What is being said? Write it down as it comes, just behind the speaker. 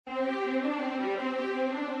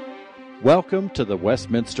Welcome to the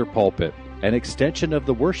Westminster Pulpit, an extension of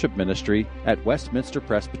the worship ministry at Westminster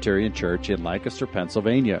Presbyterian Church in Lancaster,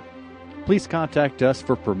 Pennsylvania. Please contact us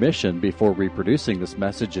for permission before reproducing this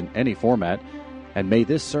message in any format, and may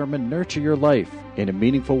this sermon nurture your life in a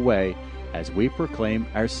meaningful way as we proclaim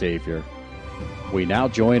our Savior. We now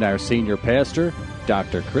join our senior pastor,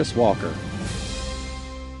 Dr. Chris Walker.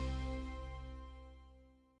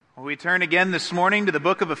 We turn again this morning to the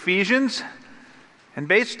book of Ephesians. And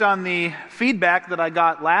based on the feedback that I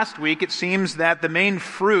got last week, it seems that the main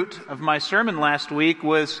fruit of my sermon last week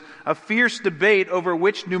was a fierce debate over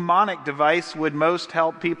which mnemonic device would most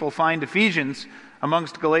help people find Ephesians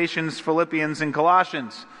amongst Galatians, Philippians, and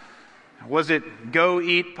Colossians. Was it Go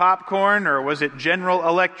Eat Popcorn, or was it General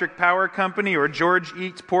Electric Power Company, or George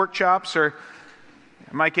Eats Pork Chops, or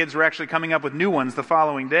my kids were actually coming up with new ones the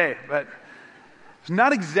following day. But it's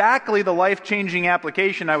not exactly the life-changing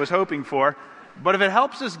application I was hoping for. But if it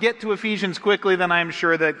helps us get to Ephesians quickly, then I'm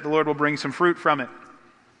sure that the Lord will bring some fruit from it.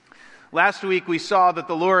 Last week we saw that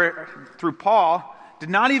the Lord, through Paul, did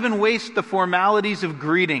not even waste the formalities of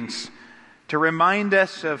greetings to remind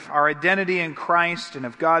us of our identity in Christ and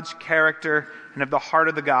of God's character and of the heart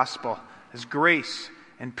of the gospel as grace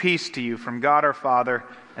and peace to you from God our Father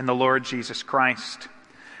and the Lord Jesus Christ.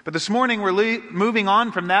 But this morning we're moving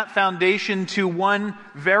on from that foundation to one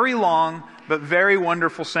very long but very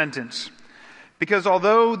wonderful sentence. Because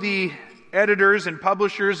although the editors and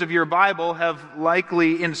publishers of your Bible have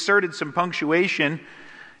likely inserted some punctuation,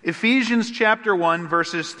 Ephesians chapter 1,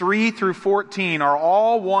 verses 3 through 14 are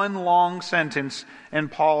all one long sentence in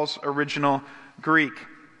Paul's original Greek.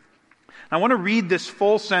 I want to read this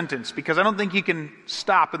full sentence because I don't think you can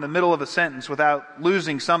stop in the middle of a sentence without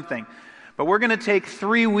losing something. But we're going to take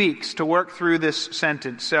 3 weeks to work through this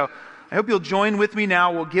sentence. So I hope you'll join with me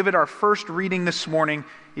now. We'll give it our first reading this morning,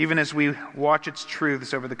 even as we watch its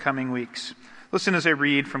truths over the coming weeks. Listen as I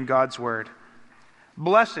read from God's Word.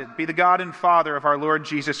 Blessed be the God and Father of our Lord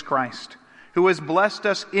Jesus Christ, who has blessed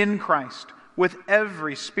us in Christ with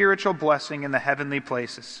every spiritual blessing in the heavenly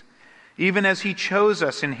places, even as He chose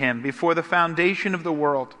us in Him before the foundation of the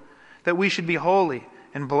world, that we should be holy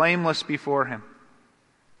and blameless before Him.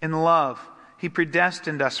 In love, He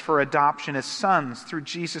predestined us for adoption as sons through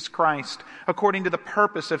Jesus Christ, according to the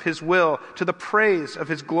purpose of His will, to the praise of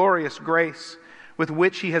His glorious grace, with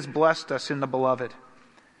which He has blessed us in the Beloved.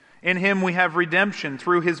 In Him we have redemption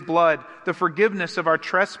through His blood, the forgiveness of our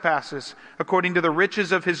trespasses, according to the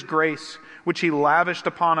riches of His grace, which He lavished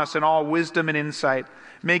upon us in all wisdom and insight,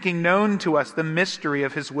 making known to us the mystery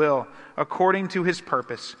of His will, according to His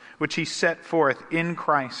purpose, which He set forth in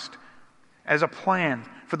Christ, as a plan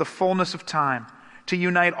for the fullness of time, to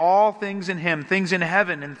unite all things in Him, things in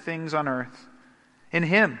heaven and things on earth. In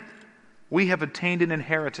Him we have obtained an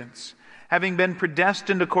inheritance, having been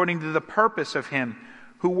predestined according to the purpose of Him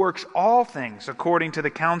who works all things according to the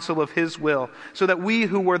counsel of His will, so that we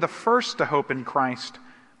who were the first to hope in Christ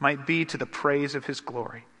might be to the praise of His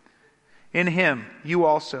glory. In Him you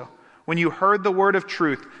also, when you heard the word of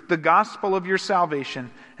truth, the gospel of your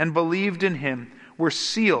salvation, and believed in Him, were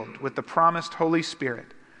sealed with the promised Holy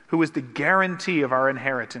Spirit, who is the guarantee of our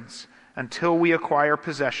inheritance until we acquire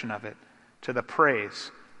possession of it, to the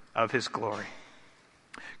praise of His glory.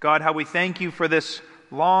 God, how we thank You for this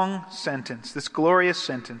long sentence, this glorious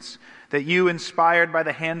sentence that You inspired by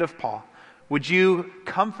the hand of Paul. Would You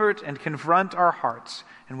comfort and confront our hearts,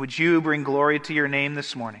 and would You bring glory to Your name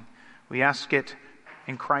this morning? We ask it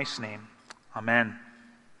in Christ's name. Amen.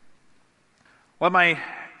 Well, at my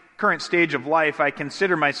current stage of life, I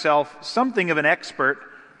consider myself something of an expert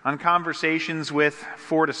on conversations with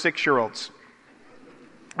 4 to 6-year-olds.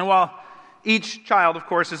 And while each child, of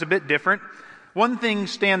course, is a bit different, one thing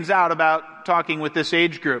stands out about talking with this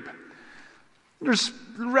age group. There's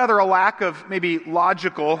rather a lack of maybe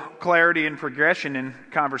logical clarity and progression in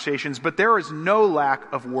conversations, but there is no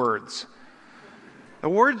lack of words. The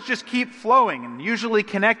words just keep flowing, and usually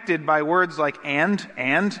connected by words like and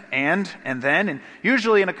then. And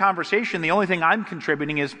usually in a conversation, the only thing I'm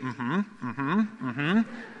contributing is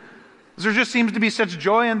There just seems to be such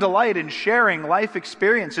joy and delight in sharing life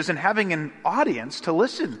experiences and having an audience to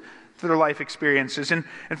listen to their life experiences. And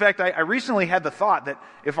in fact, I recently had the thought that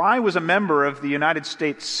if I was a member of the United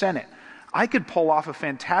States Senate, I could pull off a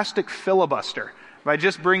fantastic filibuster by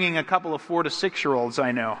just bringing a couple of 4 to 6-year-olds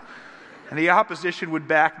I know. And the opposition would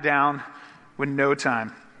back down in no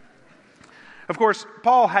time. Of course,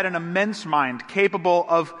 Paul had an immense mind capable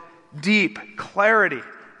of deep clarity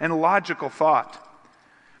and logical thought.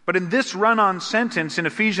 But in this run-on sentence in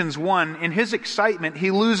Ephesians 1, in his excitement, he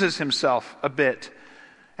loses himself a bit.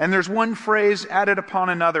 And there's one phrase added upon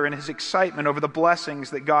another in his excitement over the blessings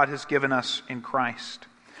that God has given us in Christ.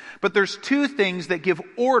 But there's two things that give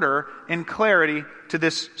order and clarity to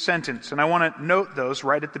this sentence, and I want to note those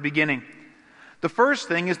right at the beginning. The first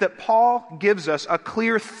thing is that Paul gives us a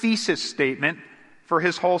clear thesis statement for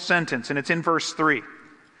his whole sentence, and it's in verse 3.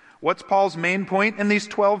 What's Paul's main point in these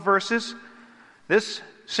 12 verses? This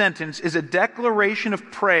sentence is a declaration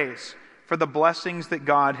of praise for the blessings that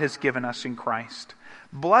God has given us in Christ.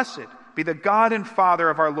 Blessed be the God and Father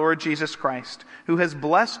of our Lord Jesus Christ, who has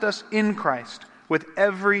blessed us in Christ with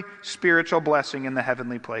every spiritual blessing in the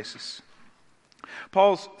heavenly places.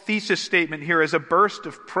 Paul's thesis statement here is a burst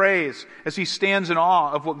of praise as he stands in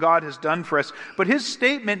awe of what God has done for us. But his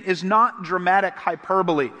statement is not dramatic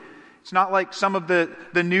hyperbole. It's not like some of the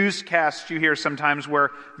newscasts you hear sometimes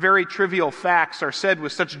where very trivial facts are said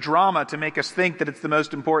with such drama to make us think that it's the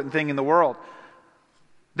most important thing in the world.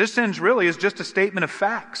 This sentence really is just a statement of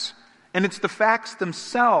facts. And it's the facts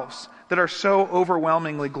themselves that are so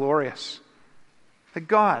overwhelmingly glorious. That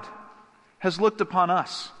God has looked upon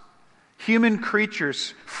us, human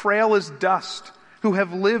creatures, frail as dust, who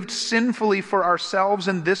have lived sinfully for ourselves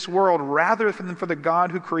in this world rather than for the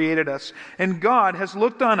God who created us. And God has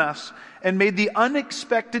looked on us and made the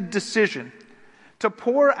unexpected decision to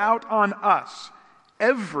pour out on us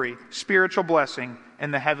every spiritual blessing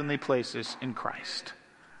in the heavenly places in Christ.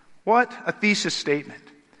 What a thesis statement.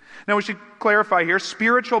 Now we should clarify here,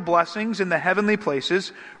 spiritual blessings in the heavenly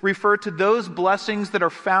places refer to those blessings that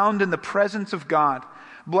are found in the presence of God,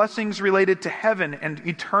 blessings related to heaven and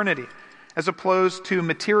eternity, as opposed to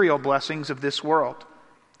material blessings of this world.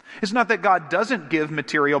 It's not that God doesn't give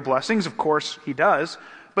material blessings, of course He does,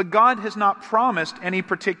 but God has not promised any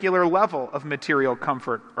particular level of material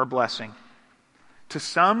comfort or blessing. To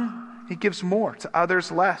some, He gives more, to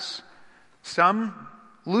others less. Some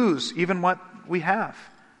lose even what we have.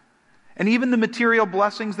 And even the material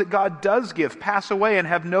blessings that God does give pass away and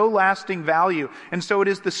have no lasting value. And so it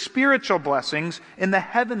is the spiritual blessings in the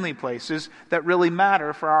heavenly places that really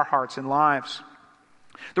matter for our hearts and lives.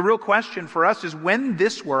 The real question for us is when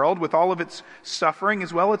this world, with all of its suffering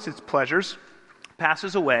as well as its pleasures,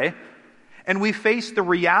 passes away, and we face the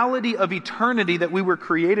reality of eternity that we were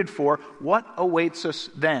created for, what awaits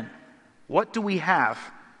us then? What do we have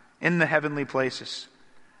in the heavenly places?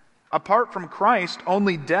 Apart from Christ,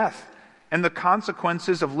 only death and the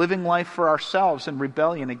consequences of living life for ourselves in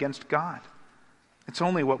rebellion against God. It's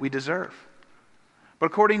only what we deserve. But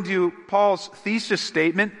according to Paul's thesis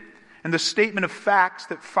statement and the statement of facts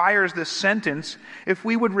that fires this sentence, if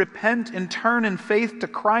we would repent and turn in faith to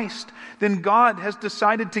Christ, then God has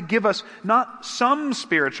decided to give us not some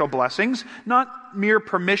spiritual blessings, not mere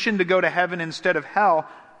permission to go to heaven instead of hell.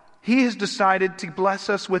 He has decided to bless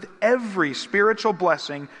us with every spiritual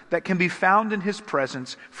blessing that can be found in His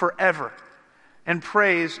presence forever. And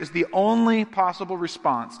praise is the only possible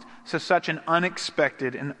response to such an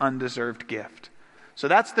unexpected and undeserved gift. So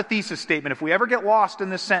that's the thesis statement. If we ever get lost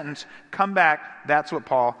in this sentence, come back. That's what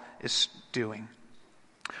Paul is doing.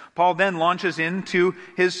 Paul then launches into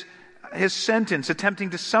his sentence,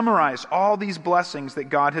 attempting to summarize all these blessings that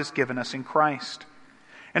God has given us in Christ.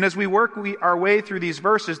 And as we work our way through these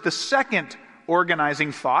verses, the second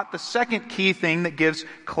organizing thought, the second key thing that gives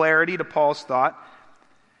clarity to Paul's thought,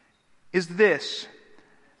 is this: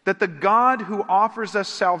 that the God who offers us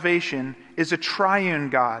salvation is a triune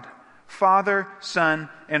God, Father, Son,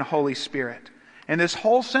 and Holy Spirit. And this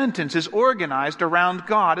whole sentence is organized around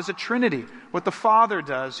God as a Trinity, what the Father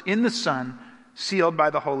does in the Son, sealed by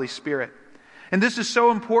the Holy Spirit. And this is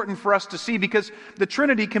so important for us to see because the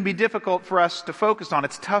Trinity can be difficult for us to focus on.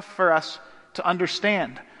 It's tough for us to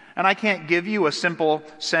understand. And I can't give you a simple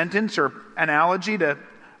sentence or analogy to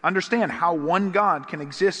understand how one God can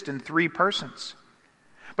exist in three persons.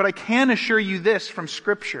 But I can assure you this from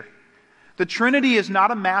Scripture. The Trinity is not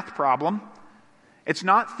a math problem. It's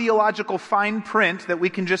not theological fine print that we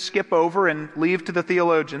can just skip over and leave to the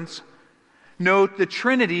theologians. No, the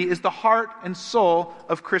Trinity is the heart and soul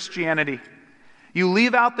of Christianity. You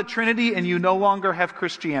leave out the Trinity and you no longer have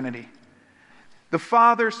Christianity. The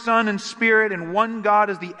Father, Son, and Spirit in one God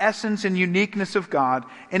is the essence and uniqueness of God.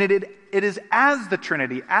 And it is as the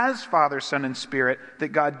Trinity, as Father, Son, and Spirit, that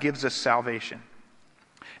God gives us salvation.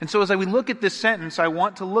 And so as we look at this sentence, I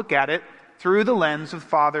want to look at it through the lens of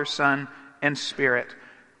Father, Son, and Spirit.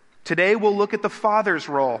 Today we'll look at the Father's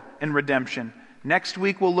role in redemption. Next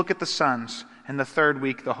week we'll look at the Son's. And the third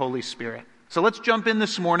week, the Holy Spirit. So let's jump in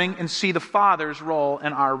this morning and see the Father's role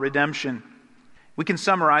in our redemption. We can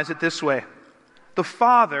summarize it this way. The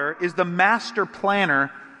Father is the master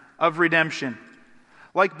planner of redemption.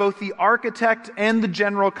 Like both the architect and the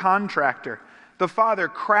general contractor, The Father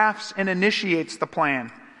crafts and initiates the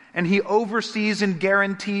plan, and He oversees and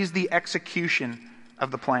guarantees the execution of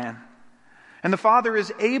the plan. And the Father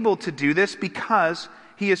is able to do this because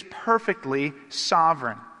He is perfectly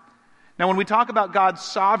sovereign. Now, when we talk about God's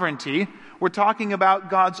sovereignty, we're talking about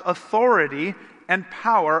God's authority and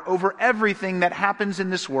power over everything that happens in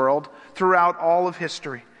this world throughout all of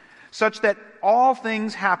history, such that all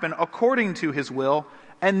things happen according to His will,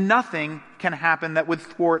 and nothing can happen that would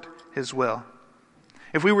thwart His will.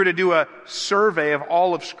 If we were to do a survey of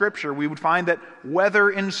all of Scripture, we would find that weather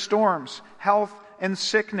and storms, health and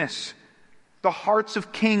sickness, the hearts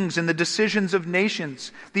of kings and the decisions of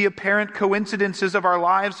nations, the apparent coincidences of our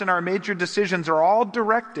lives and our major decisions are all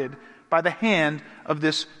directed by the hand of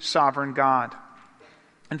this sovereign God.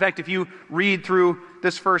 In fact, if you read through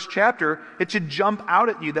this first chapter, it should jump out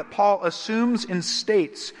at you that Paul assumes and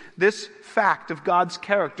states this fact of God's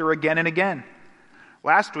character again and again.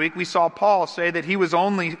 Last week, we saw Paul say that he was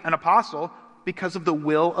only an apostle because of the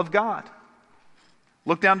will of God.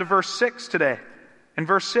 Look down to verse 6 today. In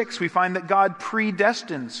verse 6, we find that God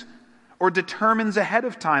predestines or determines ahead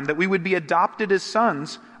of time that we would be adopted as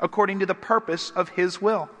sons according to the purpose of His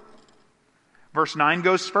will. Verse 9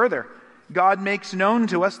 goes further. God makes known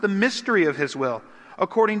to us the mystery of His will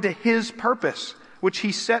according to His purpose, which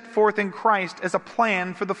He set forth in Christ as a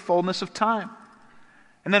plan for the fullness of time.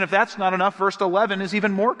 And then if that's not enough, verse 11 is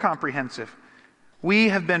even more comprehensive. We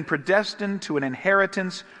have been predestined to an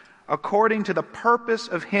inheritance according to the purpose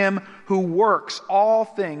of Him who works all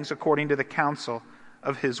things according to the counsel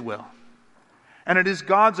of His will. And it is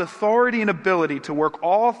God's authority and ability to work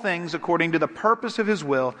all things according to the purpose of His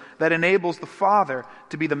will that enables the Father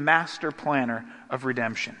to be the master planner of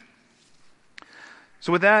redemption.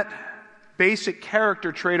 So with that basic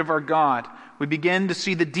character trait of our God, we begin to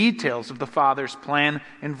see the details of the Father's plan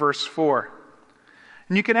in verse 4.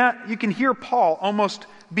 And you can hear Paul almost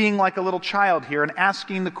being like a little child here and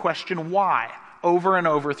asking the question why over and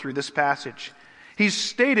over through this passage. He's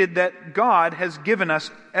stated that God has given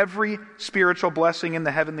us every spiritual blessing in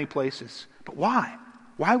the heavenly places. But why?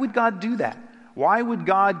 Why would God do that? Why would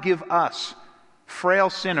God give us,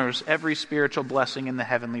 frail sinners, every spiritual blessing in the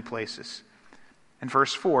heavenly places? And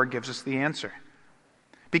verse 4 gives us the answer.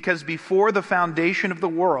 Because before the foundation of the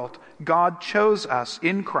world, God chose us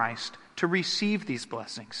in Christ to receive these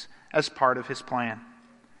blessings as part of His plan.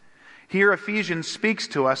 Here Ephesians speaks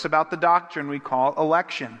to us about the doctrine we call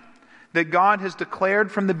election, that God has declared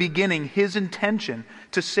from the beginning His intention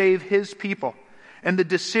to save His people, and the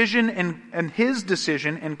decision and His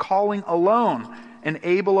decision in calling alone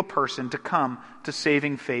enable a person to come to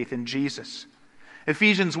saving faith in Jesus.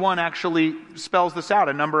 Ephesians 1 actually spells this out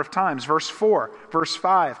a number of times. Verse 4, verse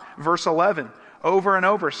 5, verse 11, over and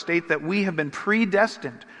over state that we have been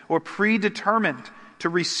predestined or predetermined to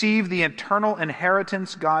receive the eternal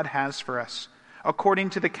inheritance God has for us,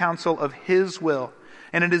 according to the counsel of His will.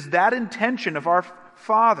 And it is that intention of our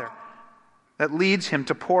Father that leads Him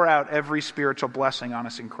to pour out every spiritual blessing on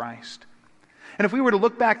us in Christ. And if we were to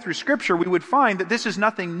look back through Scripture, we would find that this is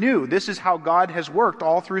nothing new. This is how God has worked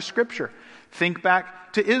all through Scripture. Think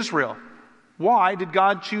back to Israel. Why did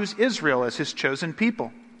God choose Israel as His chosen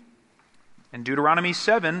people? In Deuteronomy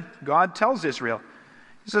 7, God tells Israel,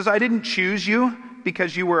 He says, I didn't choose you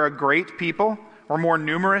because you were a great people or more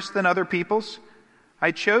numerous than other peoples.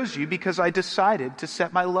 I chose you because I decided to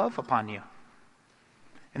set my love upon you.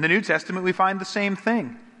 In the New Testament, we find the same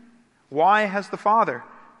thing. Why has the Father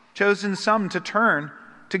chosen some to turn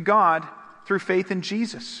to God through faith in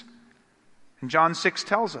Jesus? And John 6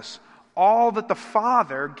 tells us, all that the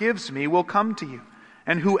Father gives me will come to you,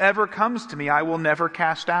 and whoever comes to me I will never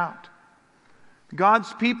cast out.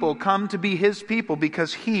 God's people come to be His people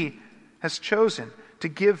because He has chosen to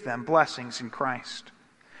give them blessings in Christ.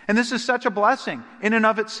 And this is such a blessing in and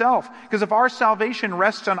of itself, because if our salvation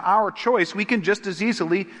rests on our choice, we can just as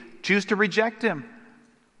easily choose to reject Him.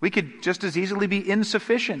 We could just as easily be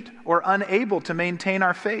insufficient or unable to maintain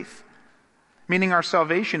our faith, meaning our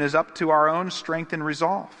salvation is up to our own strength and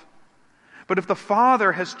resolve. But if the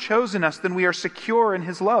Father has chosen us, then we are secure in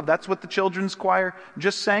His love. That's what the children's choir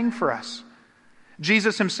just sang for us.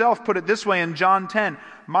 Jesus Himself put it this way in John 10,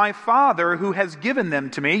 my Father who has given them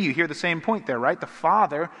to me, you hear the same point there, right? The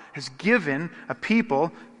Father has given a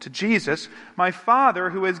people to Jesus. My Father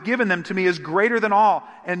who has given them to me is greater than all,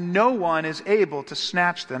 and no one is able to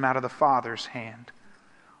snatch them out of the Father's hand.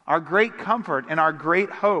 Our great comfort and our great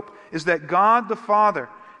hope is that God the Father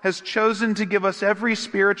has chosen to give us every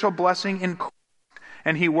spiritual blessing in Christ,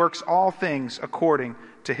 and He works all things according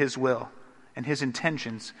to His will, and His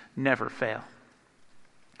intentions never fail.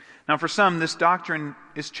 Now for some, this doctrine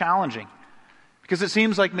is challenging, Because it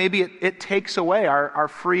seems like maybe it takes away our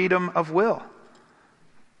freedom of will.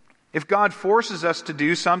 If God forces us to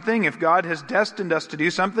do something, if God has destined us to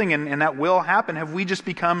do something and that will happen, have we just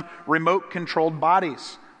become remote-controlled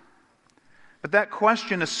bodies? But that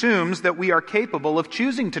question assumes that we are capable of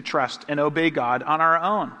choosing to trust and obey God on our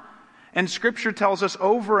own. And Scripture tells us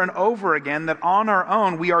over and over again that on our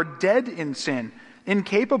own we are dead in sin,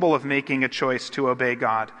 incapable of making a choice to obey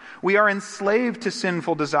God. We are enslaved to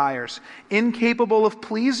sinful desires, incapable of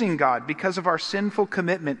pleasing God because of our sinful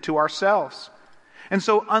commitment to ourselves. And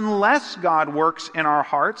so unless God works in our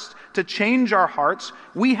hearts to change our hearts,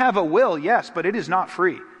 we have a will, yes, but it is not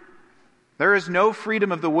free. There is no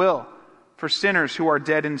freedom of the will for sinners who are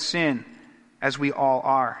dead in sin, as we all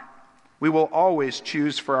are. We will always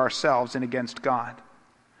choose for ourselves and against God.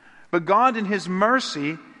 But God in His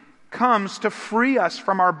mercy comes to free us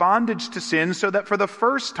from our bondage to sin so that for the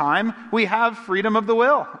first time we have freedom of the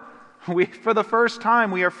will. For the first time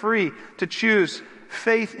we are free to choose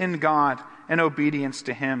faith in God and obedience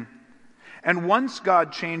to Him. And once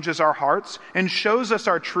God changes our hearts and shows us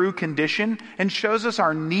our true condition and shows us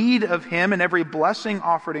our need of Him and every blessing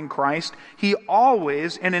offered in Christ, He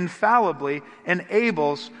always and infallibly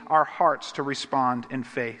enables our hearts to respond in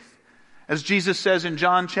faith. As Jesus says in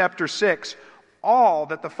John chapter 6, all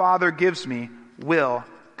that the Father gives me will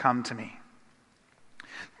come to me.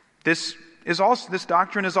 This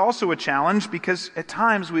doctrine is also a challenge because at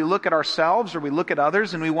times we look at ourselves or we look at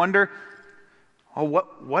others and we wonder, oh,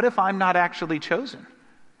 what if I'm not actually chosen?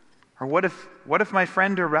 Or what if my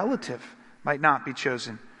friend or relative might not be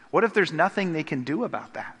chosen? What if there's nothing they can do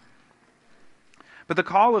about that? But the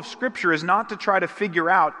call of Scripture is not to try to figure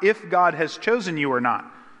out if God has chosen you or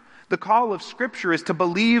not. The call of Scripture is to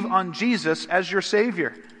believe on Jesus as your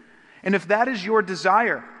Savior. And if that is your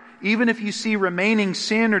desire, even if you see remaining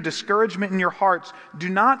sin or discouragement in your hearts, do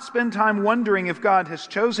not spend time wondering if God has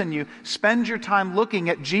chosen you. Spend your time looking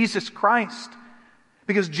at Jesus Christ.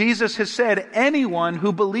 Because Jesus has said, anyone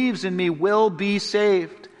who believes in me will be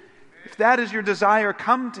saved. If that is your desire,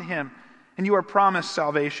 come to Him and you are promised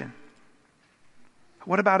salvation.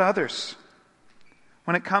 What about others?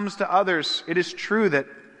 When it comes to others, it is true that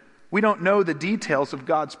we don't know the details of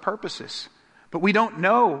God's purposes. But we don't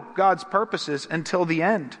know God's purposes until the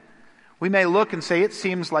end. We may look and say, it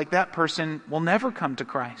seems like that person will never come to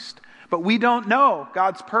Christ. But we don't know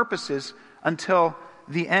God's purposes until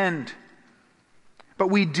the end. But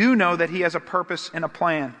we do know that He has a purpose and a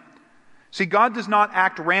plan. See, God does not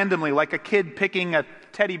act randomly like a kid picking a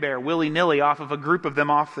teddy bear willy-nilly off of a group of them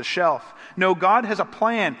off the shelf. No, God has a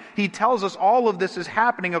plan. He tells us all of this is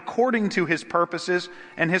happening according to His purposes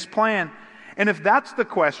and His plan. And if that's the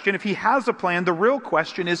question, if He has a plan, the real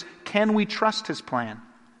question is, can we trust His plan?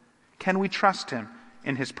 Can we trust Him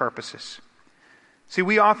in His purposes? See,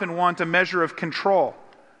 we often want a measure of control.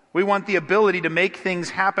 We want the ability to make things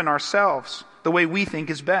happen ourselves the way we think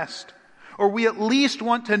is best. Or we at least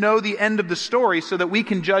want to know the end of the story so that we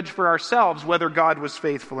can judge for ourselves whether God was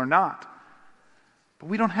faithful or not. But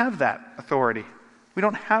we don't have that authority. We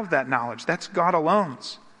don't have that knowledge. That's God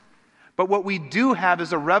alone's. But what we do have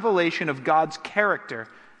is a revelation of God's character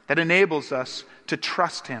that enables us to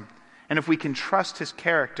trust Him. And if we can trust His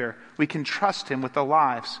character, we can trust Him with the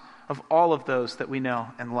lives of all of those that we know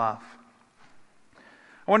and love.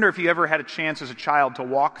 I wonder if you ever had a chance as a child to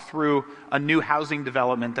walk through a new housing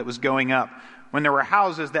development that was going up, when there were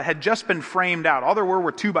houses that had just been framed out. All there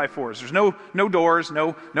were 2x4s. There's no doors,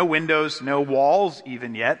 no windows, no walls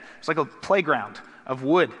even yet. It's like a playground of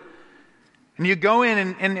wood. And you go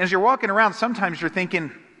in, and as you're walking around, sometimes you're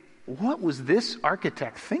thinking, what was this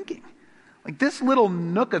architect thinking? Like this little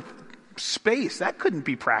nook of space, that couldn't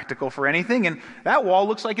be practical for anything. And that wall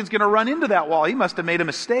looks like it's going to run into that wall. He must have made a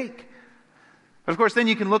mistake. But of course, then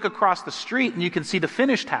you can look across the street and you can see the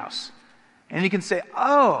finished house. And you can say,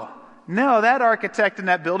 oh, no, that architect and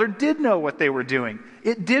that builder did know what they were doing.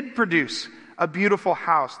 It did produce a beautiful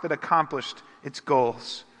house that accomplished its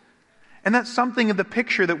goals. And that's something of the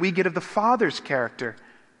picture that we get of the Father's character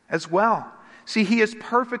as well. See, He is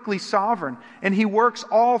perfectly sovereign, and He works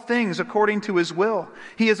all things according to His will.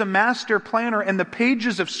 He is a master planner, and the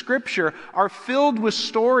pages of Scripture are filled with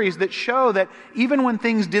stories that show that even when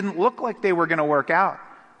things didn't look like they were going to work out,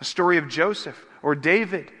 a story of Joseph or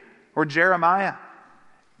David or Jeremiah,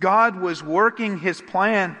 God was working His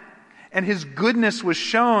plan, and His goodness was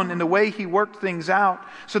shown in the way He worked things out,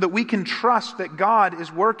 so that we can trust that God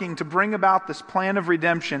is working to bring about this plan of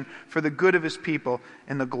redemption for the good of His people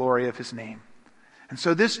and the glory of His name. And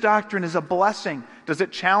so this doctrine is a blessing. Does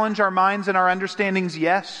it challenge our minds and our understandings?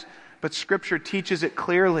 Yes. But Scripture teaches it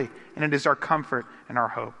clearly, and it is our comfort and our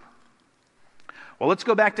hope. Well, let's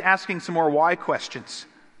go back to asking some more why questions.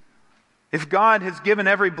 If God has given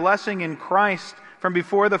every blessing in Christ from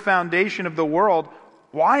before the foundation of the world,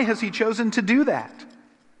 why has He chosen to do that?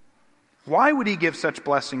 Why would He give such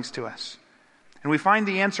blessings to us? And we find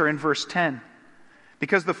the answer in verse 10.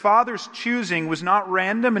 Because the Father's choosing was not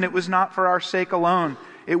random and it was not for our sake alone.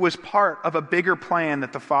 It was part of a bigger plan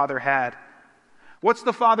that the Father had. What's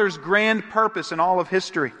the Father's grand purpose in all of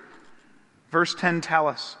history? Verse 10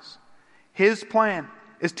 tells us, His plan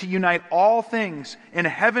is to unite all things in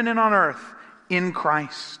heaven and on earth in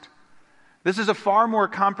Christ. This is a far more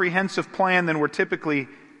comprehensive plan than we're typically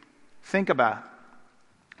think about.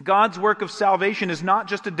 God's work of salvation is not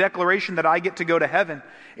just a declaration that I get to go to heaven.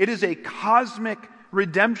 It is a cosmic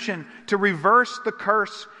redemption to reverse the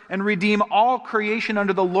curse and redeem all creation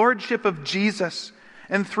under the lordship of Jesus.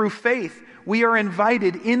 And through faith, we are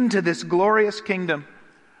invited into this glorious kingdom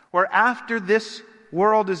where after this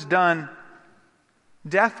world is done,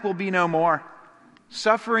 death will be no more.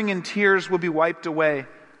 Suffering and tears will be wiped away.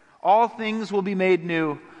 All things will be made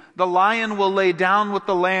new. The lion will lay down with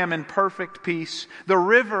the lamb in perfect peace. The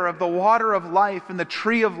river of the water of life and the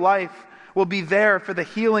tree of life will be there for the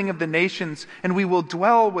healing of the nations, and we will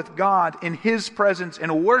dwell with God in His presence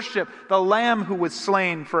and worship the Lamb who was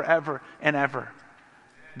slain forever and ever.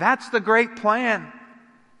 That's the great plan.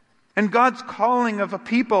 And God's calling of a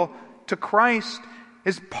people to Christ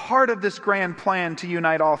is part of this grand plan to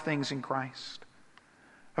unite all things in Christ.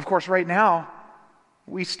 Of course, right now,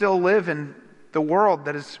 we still live in the world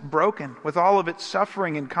that is broken with all of its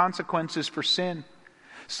suffering and consequences for sin.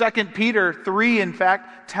 2 Peter 3, in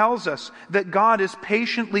fact, tells us that God is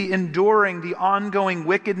patiently enduring the ongoing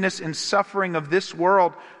wickedness and suffering of this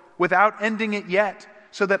world without ending it yet,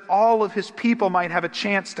 so that all of His people might have a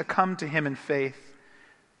chance to come to Him in faith.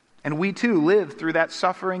 And we too live through that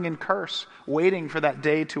suffering and curse, waiting for that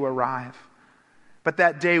day to arrive. But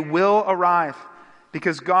that day will arrive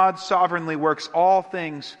because God sovereignly works all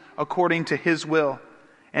things according to His will.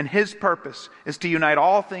 And His purpose is to unite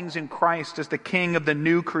all things in Christ as the King of the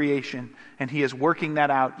new creation. And He is working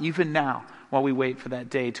that out even now while we wait for that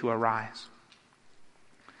day to arise.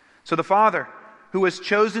 So the Father, who has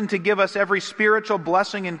chosen to give us every spiritual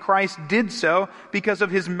blessing in Christ, did so because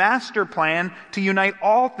of His master plan to unite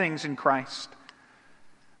all things in Christ.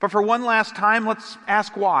 But for one last time, let's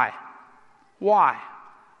ask why. Why?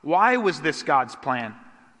 Why was this God's plan?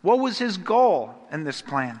 What was His goal in this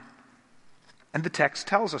plan? And the text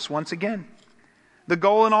tells us once again. The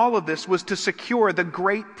goal in all of this was to secure the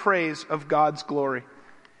great praise of God's glory.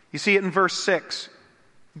 You see it in verse 6.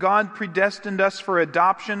 God predestined us for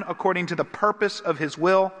adoption according to the purpose of His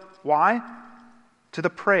will. Why? To the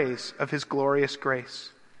praise of His glorious grace.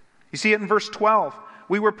 You see it in verse 12.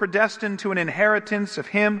 We were predestined to an inheritance of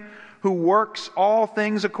Him who works all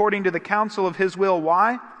things according to the counsel of His will.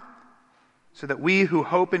 Why? So that we who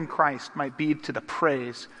hope in Christ might be to the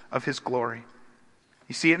praise of His glory.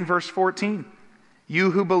 You see it in verse 14.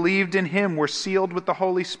 You who believed in Him were sealed with the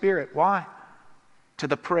Holy Spirit. Why? To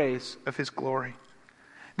the praise of His glory.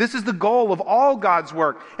 This is the goal of all God's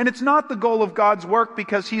work. And it's not the goal of God's work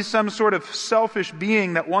because He's some sort of selfish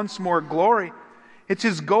being that wants more glory. It's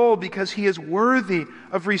His goal because He is worthy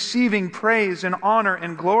of receiving praise and honor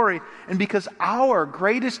and glory. And because our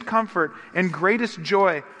greatest comfort and greatest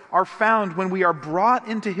joy are found when we are brought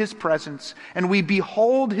into His presence and we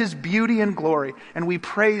behold His beauty and glory and we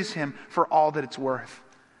praise Him for all that it's worth.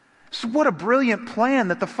 So what a brilliant plan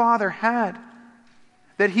that the Father had.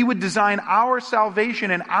 That He would design our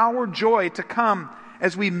salvation and our joy to come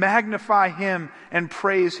as we magnify Him and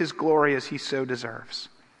praise His glory as He so deserves.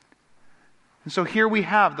 And so here we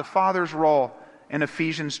have the Father's role in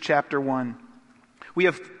Ephesians chapter 1. We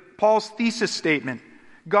have Paul's thesis statement.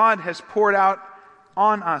 God has poured out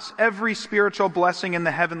on us every spiritual blessing in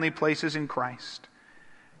the heavenly places in Christ.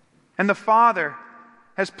 And the Father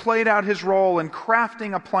has played out His role in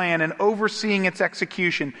crafting a plan and overseeing its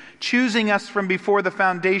execution, choosing us from before the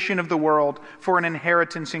foundation of the world for an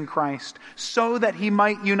inheritance in Christ, so that He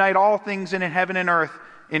might unite all things in heaven and earth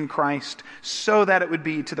in Christ, so that it would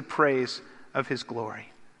be to the praise of His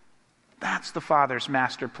glory. That's the Father's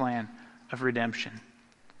master plan of redemption.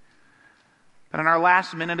 But in our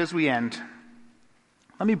last minute as we end,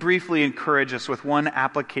 let me briefly encourage us with one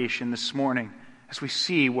application this morning as we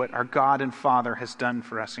see what our God and Father has done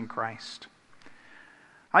for us in Christ.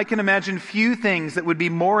 I can imagine few things that would be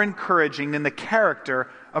more encouraging than the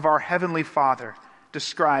character of our Heavenly Father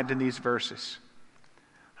described in these verses.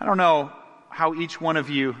 I don't know how each one of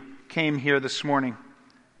you came here this morning.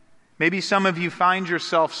 Maybe some of you find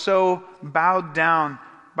yourself so bowed down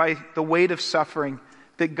by the weight of suffering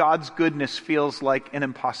that God's goodness feels like an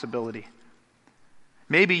impossibility.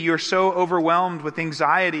 Maybe you're so overwhelmed with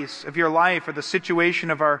anxieties of your life or the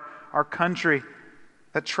situation of our country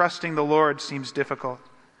that trusting the Lord seems difficult.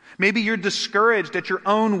 Maybe you're discouraged at your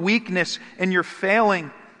own weakness and you're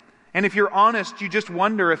failing. And if you're honest, you just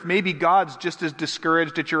wonder if maybe God's just as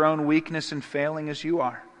discouraged at your own weakness and failing as you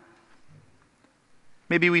are.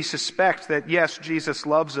 Maybe we suspect that, yes, Jesus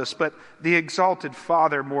loves us, but the exalted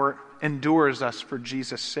Father more endures us for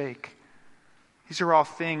Jesus' sake. These are all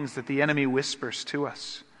things that the enemy whispers to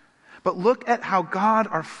us. But look at how God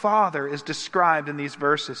our Father is described in these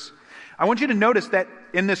verses. I want you to notice that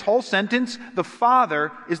in this whole sentence, the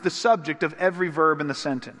Father is the subject of every verb in the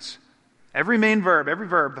sentence. Every main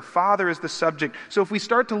verb, the Father is the subject. So if we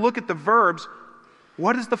start to look at the verbs,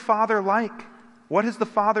 what is the Father like? What has the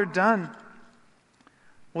Father done?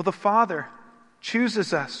 Well, the Father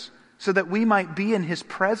chooses us so that we might be in His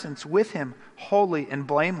presence with Him, holy and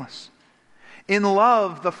blameless. In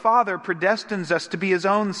love, the Father predestines us to be His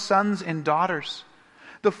own sons and daughters.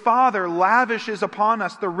 The Father lavishes upon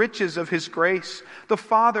us the riches of His grace. The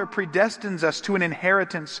Father predestines us to an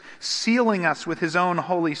inheritance, sealing us with His own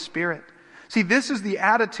Holy Spirit. See, this is the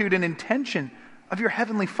attitude and intention of your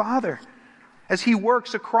Heavenly Father as He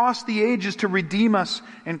works across the ages to redeem us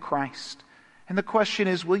in Christ. And the question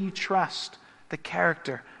is, will you trust the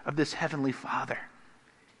character of this Heavenly Father?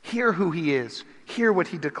 Hear who He is. Hear what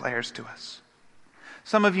He declares to us.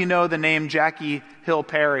 Some of you know the name Jackie Hill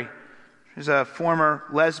Perry. She's a former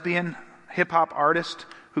lesbian hip-hop artist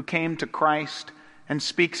who came to Christ and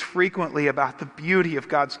speaks frequently about the beauty of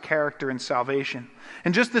God's character and salvation.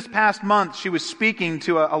 And just this past month, she was speaking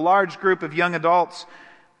to a large group of young adults,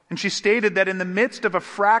 and she stated that in the midst of a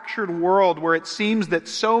fractured world where it seems that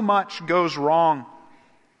so much goes wrong,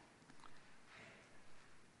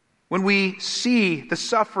 when we see the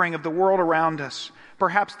suffering of the world around us,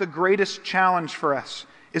 perhaps the greatest challenge for us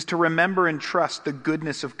is to remember and trust the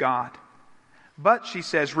goodness of God. But, she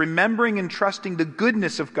says, remembering and trusting the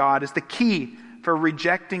goodness of God is the key for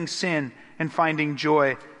rejecting sin and finding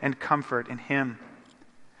joy and comfort in Him.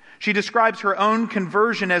 She describes her own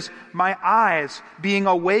conversion as my eyes being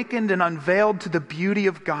awakened and unveiled to the beauty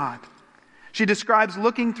of God. She describes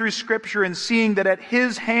looking through Scripture and seeing that at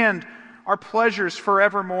His hand are pleasures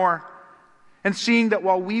forevermore, and seeing that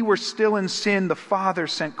while we were still in sin, the Father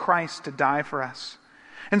sent Christ to die for us.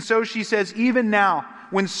 And so she says, even now,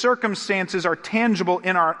 when circumstances are tangible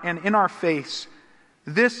in our face,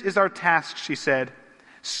 this is our task, she said.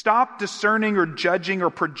 Stop discerning or judging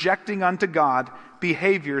or projecting unto God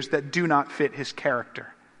behaviors that do not fit His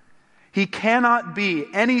character. He cannot be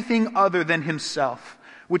anything other than Himself,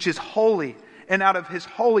 which is holy, and out of His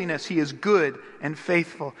holiness He is good and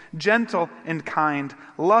faithful, gentle and kind,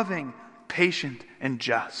 loving, patient and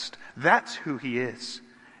just. That's who He is.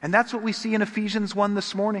 And that's what we see in Ephesians 1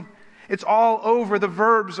 this morning. It's all over the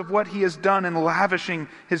verbs of what He has done in lavishing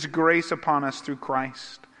His grace upon us through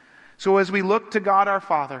Christ. So as we look to God our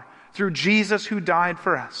Father, through Jesus who died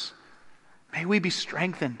for us, may we be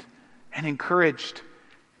strengthened and encouraged,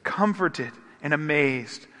 comforted and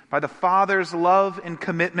amazed by the Father's love and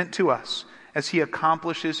commitment to us as He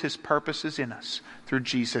accomplishes His purposes in us through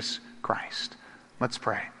Jesus Christ. Let's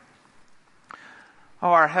pray. Oh,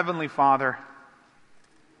 our Heavenly Father,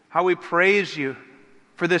 how we praise You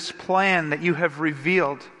for this plan that You have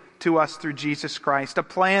revealed to us through Jesus Christ, a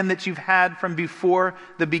plan that You've had from before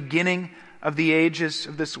the beginning of the ages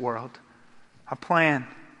of this world, a plan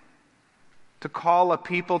to call a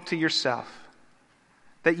people to Yourself,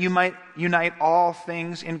 that You might unite all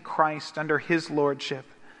things in Christ under His lordship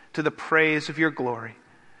to the praise of Your glory,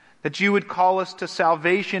 that You would call us to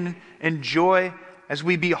salvation and joy as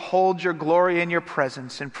we behold Your glory and Your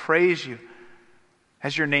presence and praise You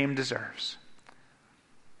as Your name deserves.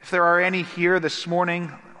 If there are any here this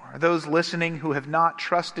morning, or those listening who have not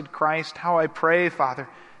trusted Christ, how I pray, Father,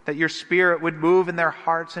 that Your Spirit would move in their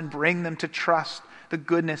hearts and bring them to trust the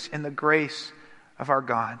goodness and the grace of our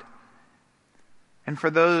God. And for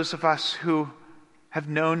those of us who have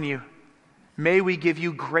known You, may we give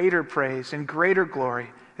You greater praise and greater glory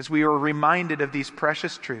as we are reminded of these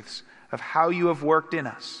precious truths of how You have worked in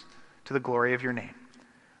us to the glory of Your name.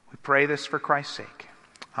 We pray this for Christ's sake.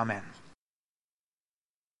 Amen.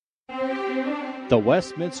 The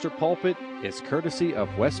Westminster Pulpit is courtesy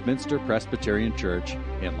of Westminster Presbyterian Church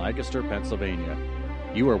in Lancaster, Pennsylvania.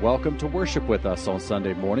 You are welcome to worship with us on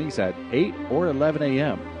Sunday mornings at 8 or 11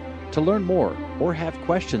 a.m. To learn more or have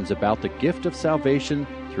questions about the gift of salvation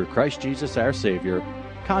through Christ Jesus our Savior,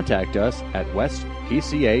 contact us at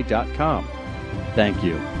westpca.com. Thank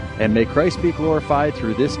you, and may Christ be glorified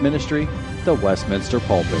through this ministry, the Westminster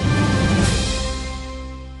Pulpit.